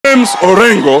James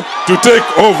Orengo to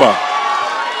take over.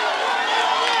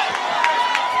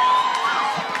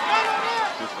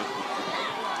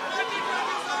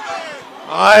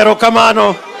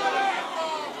 Erokamano.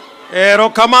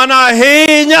 Erokamano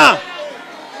ahinya.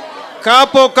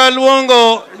 Kapo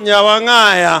kaluongo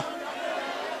nyawang'aya.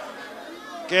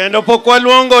 Kendo pok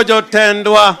waluongo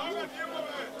jotendwa.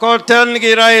 Kotel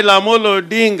gi Raila Amolo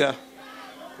Odinga.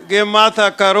 Gi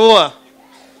Martha Karua.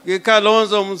 Gi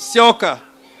Kalonzo Musyoka.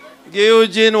 Gi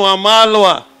Eugene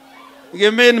Wamalwa. Gi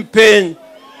Min Piny.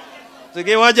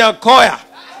 Gi Wajakoya.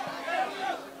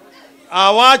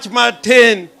 Awach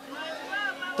matin.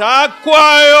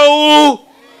 Takwayo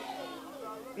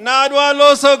nadwa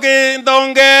loso gi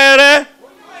ndongere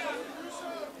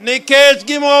nikech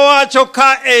gima wacho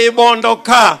ka e bondo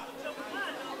ka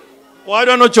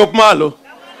wadwa no chop malo.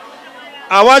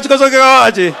 Awach koso ke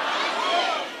kawachi.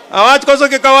 Awach koso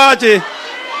ke kawachi.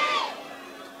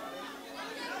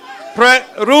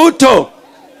 Ruto,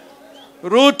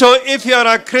 if you're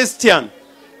a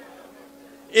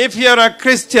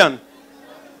Christian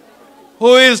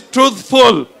who is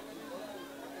truthful,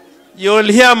 you will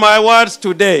hear my words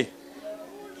today.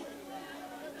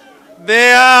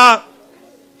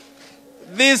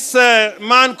 This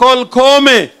man called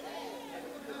Koome.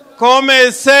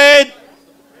 Koome said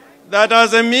that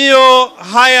Azimio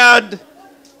hired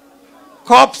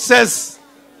corpses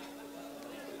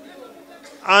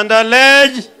and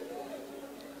alleged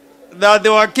that they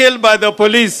were killed by the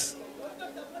police.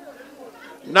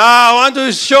 Now I want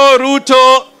to show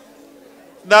Ruto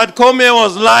that Koome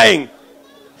was lying.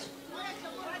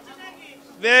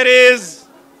 There is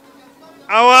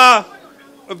our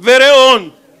very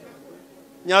own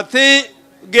Nyathi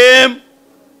game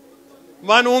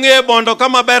manunge bondo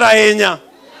kama bera ahinya.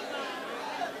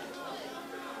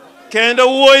 Kendo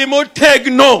wuoyi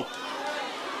motegno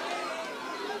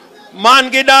man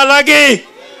gi dalagi.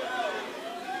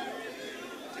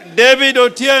 David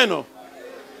Otieno.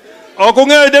 Ok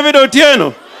ung'eyo David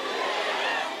Otieno?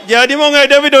 Jadi mong'eyo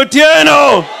David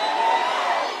Otieno?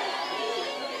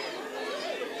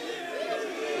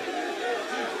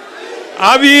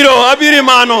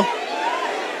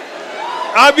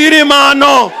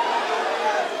 Abirimano.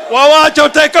 Wawacho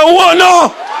teka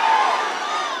uono.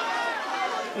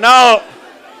 Now,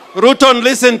 Ruto,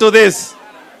 listen to this.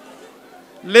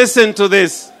 Listen to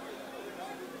this.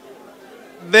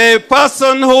 The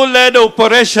person who led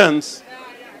operations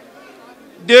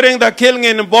during the killing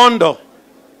in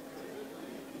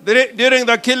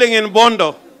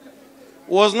Bondo,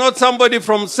 was not somebody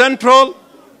from Central,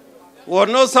 was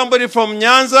not somebody from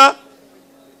Nyanza,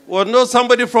 was not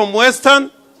somebody from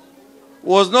Western,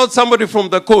 was not somebody from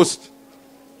the coast.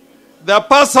 The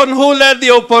person who led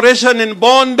the operation in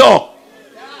Bondo,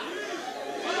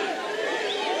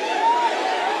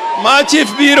 my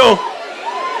chief bureau,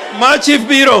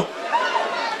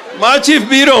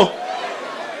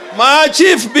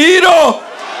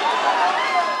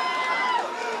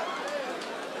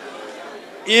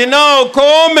 you know,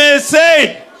 Koome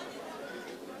said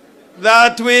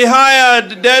that we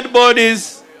hired dead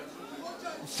bodies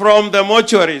from the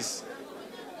mortuaries.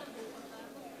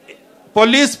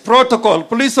 Police protocol,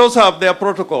 police also have their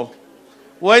protocol.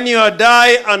 When you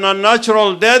die an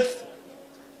unnatural death,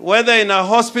 whether in a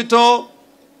hospital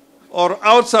or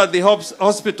outside the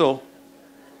hospital,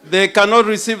 they cannot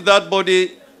receive that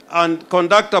body and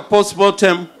conduct a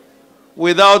post-mortem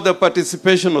without the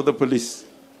participation of the police.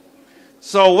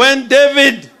 So when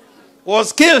David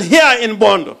was killed here in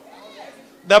Bondo,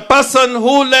 the person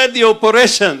who led the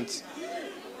operations,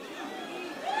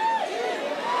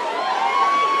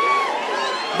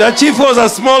 the chief was a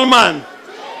small man,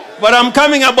 but I'm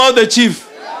coming about the chief.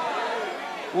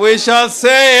 We shall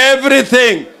say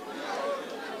everything.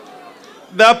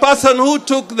 The person who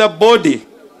took the body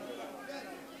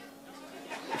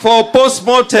for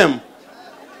post-mortem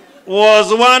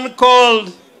was one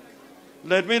called,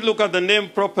 let me look at the name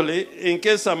properly in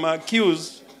case I'm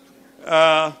accused.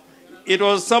 It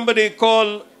was somebody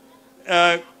called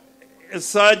a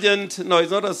sergeant. No,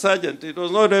 it's not a sergeant. It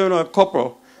was not even a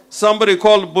corporal. Somebody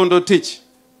called Bundotich.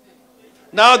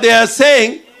 Now they are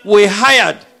saying we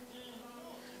hired.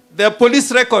 The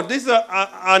police record, this is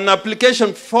an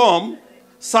application form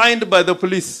signed by the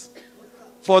police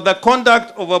for the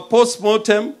conduct of a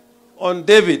post-mortem on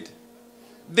David.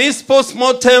 This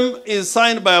post-mortem is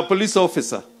signed by a police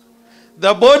officer.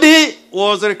 The body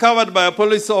was recovered by a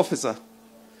police officer.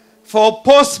 For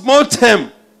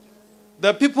post-mortem,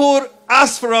 the people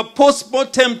asked for a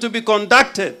post-mortem to be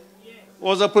conducted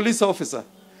was a police officer.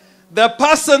 The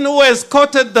person who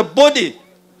escorted the body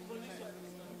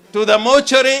to the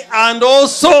mortuary and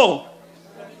also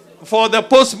for the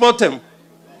post-mortem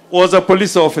was a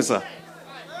police officer.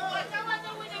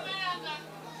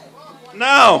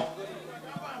 Now,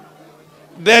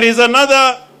 there is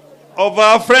another of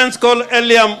our friends called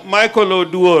Eliam Michael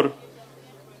Oduor.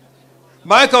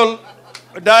 Michael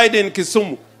died in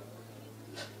Kisumu.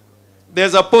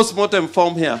 There's a post-mortem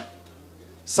form here,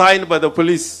 signed by the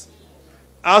police,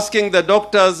 asking the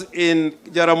doctors in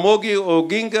Jaramogi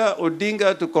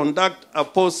Odinga to conduct a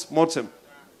post-mortem.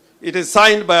 It is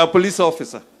signed by a police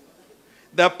officer.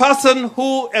 The person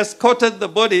who escorted the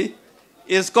body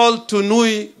is called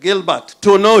Tunui Gilbert.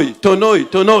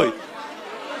 Tonoi.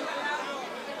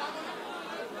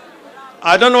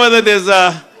 I don't know whether there's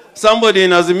somebody in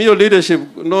Azimio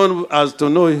leadership known as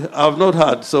Tonoi. I've not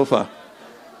heard so far.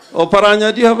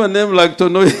 Oparanya, do you have a name like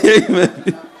Tonoi?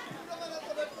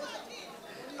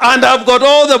 And I've got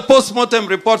all the post-mortem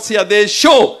reports here. They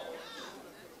show,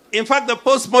 in fact, the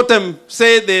post-mortem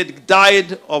say they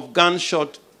died of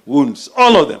gunshot wounds,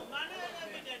 all of them.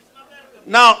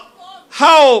 Now,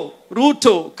 how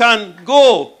Ruto can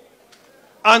go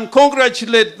and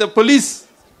congratulate the police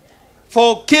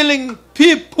for killing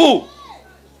people,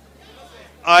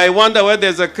 I wonder whether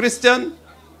there's a Christian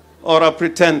or a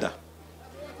pretender.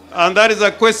 And that is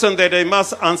a question that I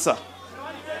must answer.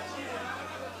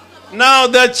 Now,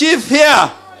 the chief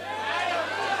here,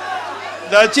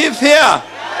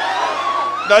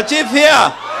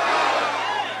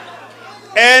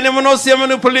 any mono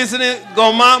police ni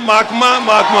goma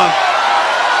makma.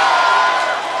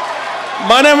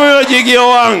 Manamo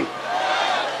jigiowang.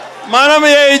 Manamo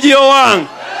jigiowang.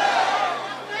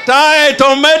 Tae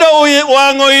tomedo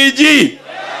wango iji.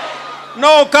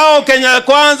 No kao Kenya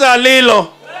kwanza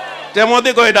lilo.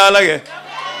 Temoti ko idalage.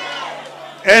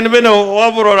 En bino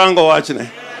waburo rango wachne.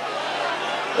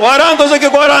 Warango se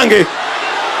kwa rangi.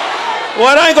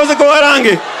 Warango se kwa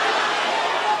rangi.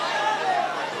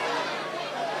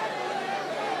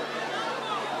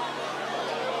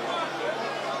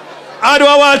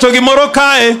 Adwa wacho gimoro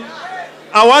kae.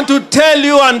 I want to tell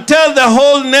you and tell the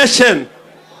whole nation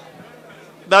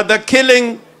that the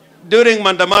killing during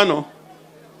Maandamano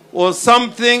was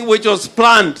something which was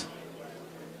planned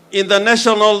in the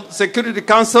National Security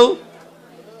Council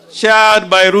chaired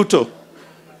by Ruto.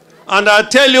 And I'll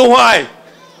tell you why.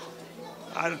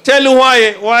 I'll tell you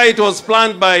why it was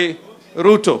planned by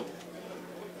Ruto.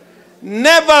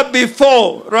 Never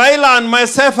before, Raila and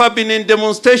myself have been in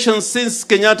demonstrations since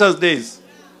Kenyatta's days.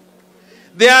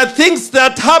 There are things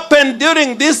that happened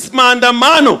during this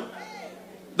Maandamano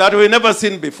that we've never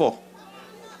seen before.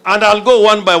 And I'll go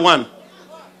one by one.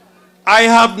 I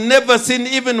have never seen,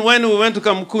 even when we went to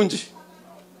Kamkunji,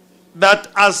 that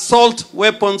assault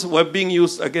weapons were being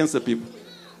used against the people.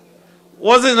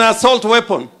 Was it an assault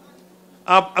weapon?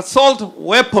 An assault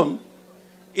weapon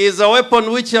is a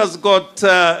weapon which has got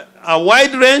a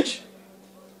wide range.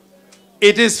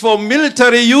 It is for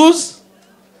military use,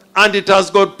 and it has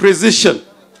got precision.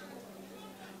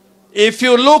 If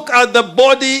you look at the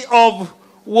body of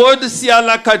Ward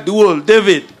Sialaka Dual,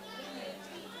 David,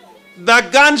 the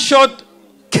gunshot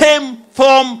came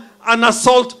from an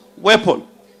assault weapon,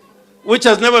 which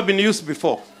has never been used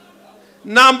before.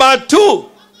 Number two,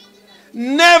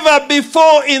 never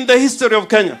before in the history of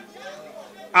Kenya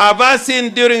have I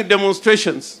seen during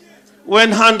demonstrations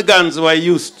when handguns were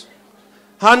used.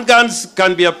 Handguns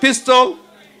can be a pistol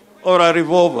or a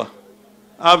revolver.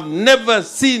 I've never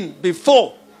seen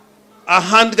before a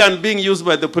handgun being used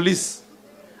by the police,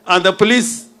 and the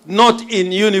police not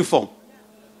in uniform.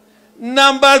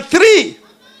 Number three,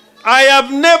 I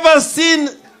have never seen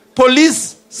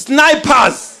police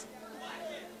snipers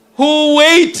who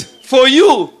wait for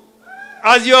you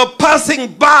as you're passing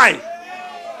by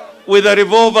with a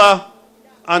revolver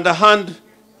and a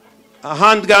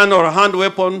handgun or a hand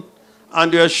weapon,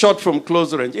 and you're shot from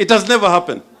close range. It has never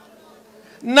happened.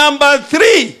 Number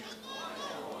three,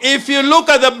 if you look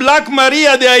at the Black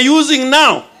Maria they are using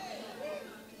now,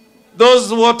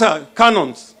 those water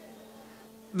cannons,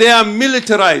 they are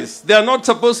militarized. They are not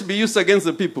supposed to be used against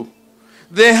the people.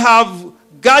 They have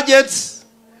gadgets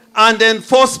and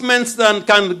enforcements that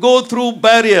can go through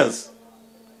barriers.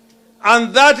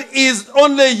 And that is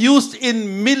only used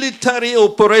in military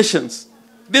operations.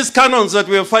 These cannons that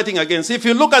we are fighting against, if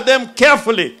you look at them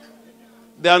carefully,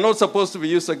 they are not supposed to be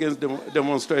used against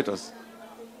demonstrators.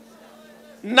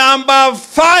 Number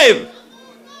five,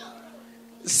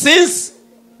 since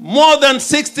more than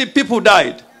 60 people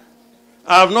died,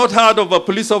 I have not heard of a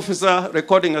police officer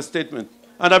recording a statement.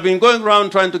 And I've been going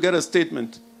around trying to get a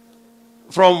statement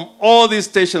from all these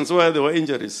stations where there were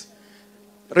injuries.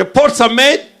 Reports are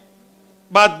made,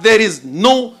 but there is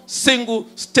no single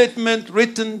statement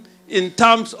written in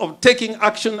terms of taking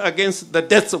action against the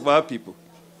deaths of our people,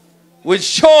 which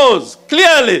shows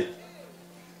clearly,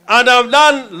 and I've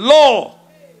done law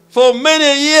for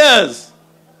many years,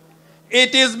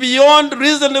 it is beyond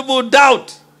reasonable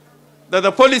doubt that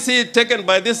the policy taken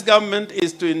by this government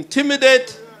is to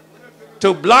intimidate,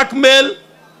 to blackmail,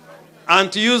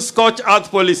 and to use scorched earth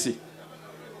policy.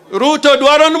 Ruto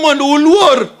dwaron mondo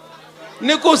uluor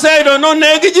ni kusaido no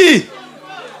negiji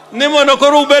ni mondo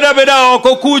koru beda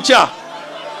oko kucha.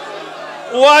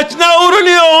 Wachna uru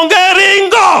ni onge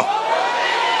ringo.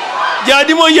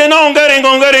 Jadi mo yena onge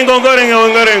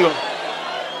ringo.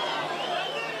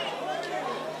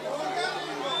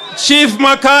 Chief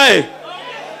Makai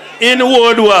in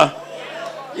Wodwa.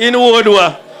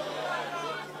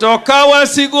 Tokawa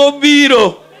sigo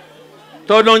biro.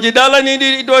 To donji dala ni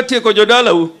idwa tieko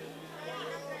jodala u.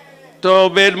 To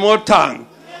bed motang.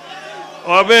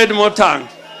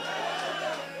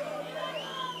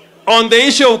 On the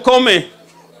issue of Koome,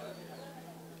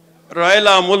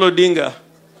 Raila Amolo Odinga,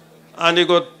 and he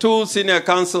got two senior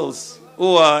councils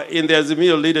who are in the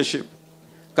Azimio leadership,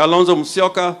 Kalonzo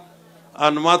Musyoka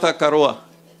and Martha Karua.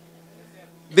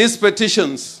 These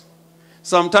petitions,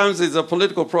 sometimes it's a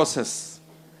political process.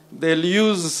 They'll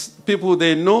use people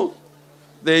they know,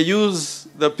 they use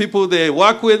the people they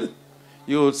work with.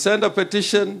 You send a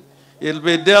petition, it'll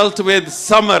be dealt with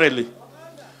summarily.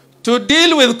 To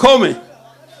deal with Koome,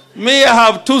 may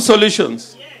have two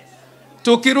solutions.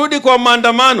 To kirudi kwa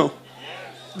Maandamano,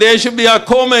 there should be a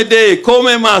Koome day.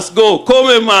 Koome must go.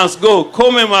 Koome must go.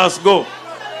 Koome must go.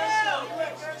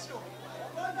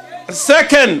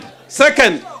 Second,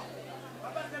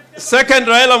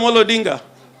 Raila Amolo Odinga,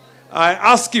 I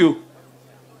ask you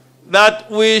that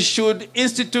we should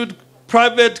institute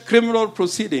private criminal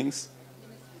proceedings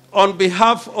on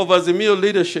behalf of Azimio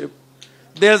leadership.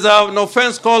 There's an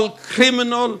offense called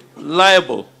criminal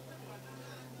libel,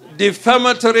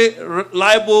 defamatory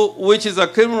libel, which is a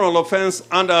criminal offense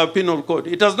under our penal code.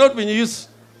 It has not been used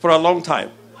for a long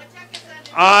time.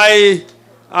 I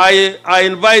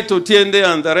invite Otiende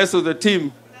and the rest of the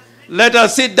team, let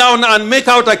us sit down and make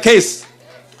out a case.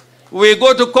 We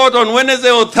go to court on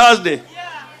Wednesday or Thursday.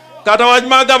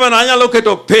 Katawajma governor anyalo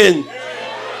keto piny.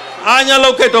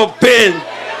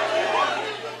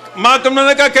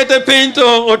 Makamnaka kete piny to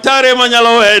otare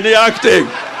manyalo eni acting.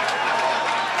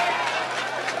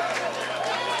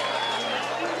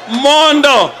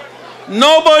 Mondo,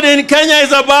 nobody in Kenya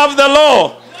is above the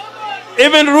law.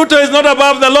 Even Ruto is not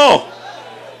above the law.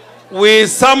 We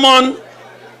summon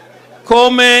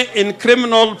Koome in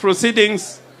criminal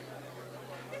proceedings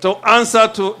to answer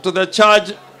to the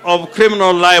charge of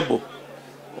criminal libel.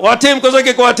 Watim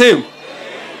kozeke kwa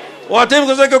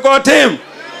tim.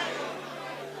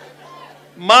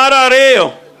 Mara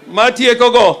reo, matie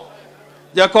kogo,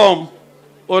 Jakom,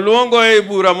 Oluongo e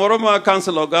bura moroma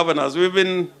Council of Governors. We've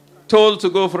been told to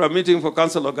go for a meeting for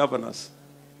Council of Governors.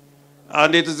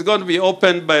 And it is going to be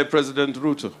opened by President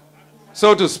Ruto,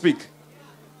 so to speak.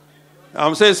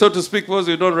 I'm saying so to speak because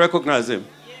we don't recognize him.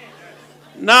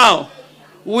 Now,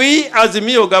 we as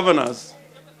Azimio governors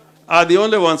are the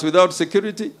only ones without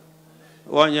security.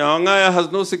 Wanyangaya has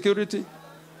no security.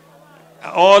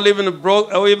 All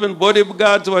even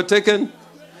bodyguards were taken.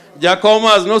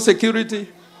 Jakoma has no security.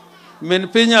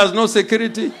 Minpinya has no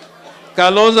security.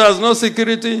 Kalonzo has no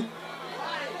security.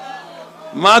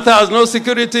 Martha has no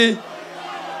security.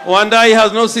 Wandai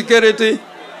has no security.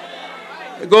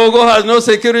 Gogo has no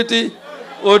security.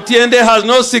 Otiende has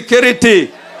no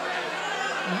security.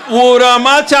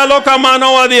 Burama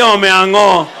kamano wadiome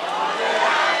ango.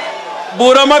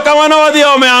 Burama kamano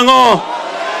wadiome ango.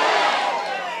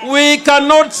 We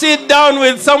cannot sit down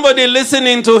with somebody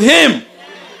listening to him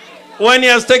when he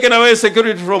has taken away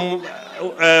security from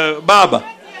Baba.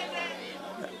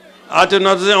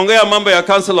 Atunaongea mambo ya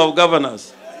Council of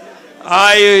Governors.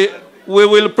 We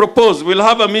will propose, we'll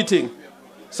have a meeting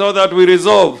so that we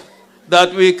resolve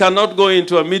that we cannot go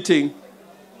into a meeting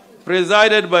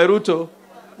presided by Ruto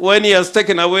when he has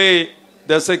taken away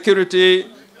the security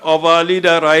of our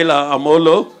leader Raila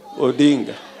Amolo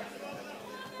Odinga.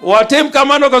 Watim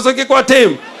kamano kosoki kwa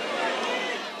tim.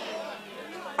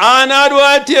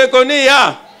 Anadwa tiekoni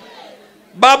ya.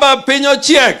 Baba pinyo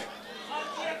chiek.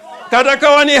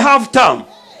 Katakawa ni half term.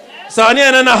 Sani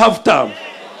anana half term.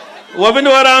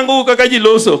 Wabinu warangu kakaji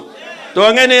loso.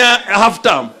 Tuangeni half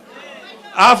term.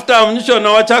 Half term nisho na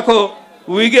wachako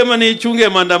wige mani chunge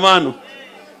maandamano.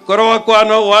 Korowa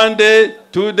kwano 1 day,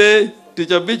 2 day,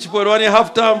 teacher beach for one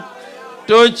half term.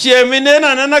 To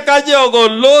chieminena nana kaje ogo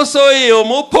loso iyo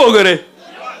mupogre.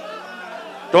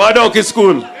 To wadoki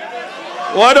school.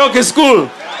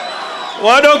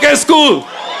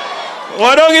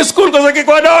 Wadogi school kosa kik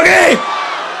wadogi.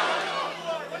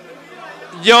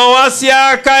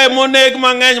 Jowasia kae moneg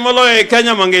mang'eny moloyo e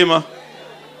Kenya mangima.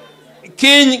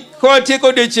 Kiny kwa tieko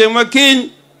odiochieng' ma kiny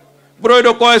bro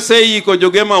yudo kwa seiko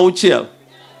jogema auchiel.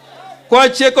 Kwa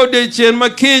tieko odiochieng' ma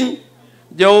kiny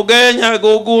Ugenya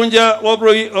go Gunja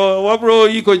wabro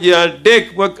iko ji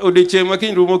adek odiochieng' ma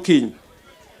kiny rumo kiny.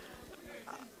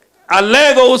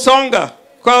 Alego Usonga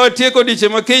kwa tieko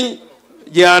odiochieng' ma kiny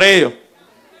ji ariyo.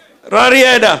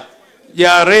 Rarieda ji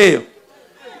ariyo.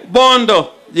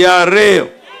 Bondo ji ariyo.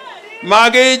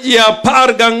 Magi ji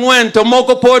 14 to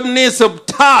moko pod ni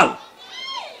subtal.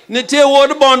 Nitie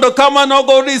wuod Bondo kama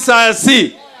nogo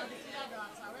risasi.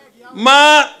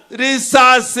 Ma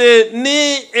risasi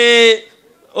ni e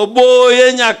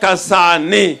oboye nyaka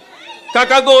sani.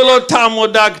 Kaka golo tamo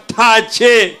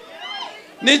daktache.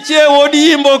 Nitie wuod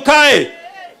Yimbo kae.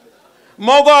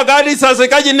 Mogo aga risasi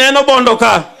ka ji neno Bondo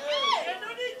ka.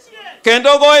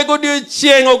 Kendo go e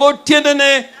godiochieng' ogo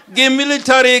tiendene gi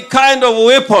military kind of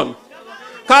weapon.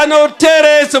 Kano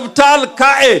tere subtal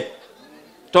kae.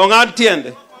 To ng'ad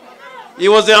tiende. He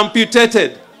was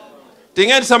amputated.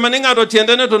 Ting'en sama ni ng'ato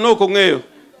tiendene to nok ong'eyo.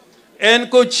 En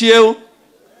kochiew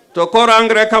to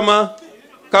korangre kama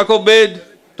kako bed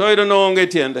to yudo no onge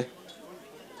tiende.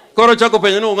 Koro chako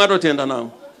penjo no ung'ado tienda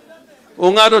nang'o.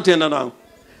 Ung'ado tienda nang'o.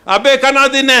 Abe kana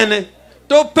dhi nene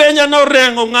to penja no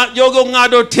rengo jogo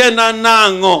ng'ado tienda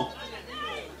nang'o.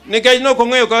 Nikech nok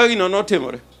ong'eyo kaka gino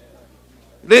notimore.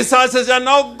 Risasi ja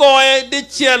nogoye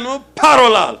dichiel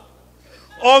parallel.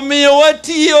 Omiyo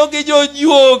watiyo gi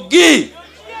jojuogi.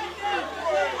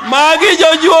 Magi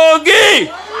jojuogi.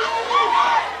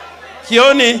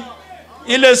 Kioni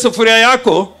ile sufuria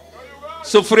yako,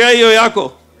 sufuria hiyo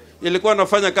yako ilikuwa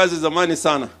nafanya kazi zamani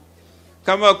sana.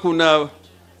 Kama kuna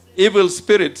evil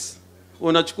spirits,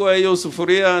 unachukua hiyo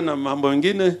sufuria na mambo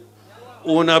mengine,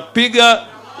 unapiga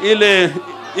ile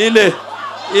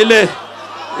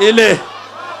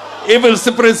evil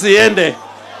spirits iende.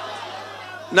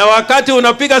 Na wakati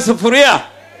unapiga sufuria,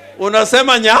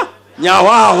 unasema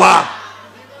nyawawa.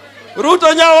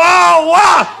 Ruto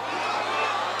nyawawa.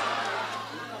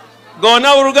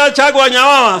 Gona uruga chagwa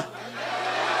nyawawa.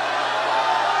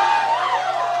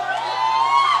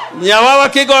 Nyawawa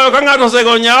kigo kang'ato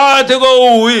sego nyawawa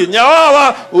tigo uwi.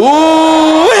 Nyawawa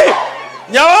uwi.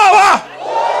 Nyawawa.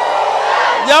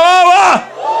 Nyawawa.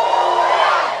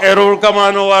 Erur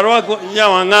kamano warwa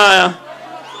nyawang'aya.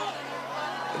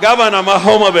 Gavana ma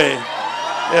Homa Bay.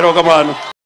 Ero kamano.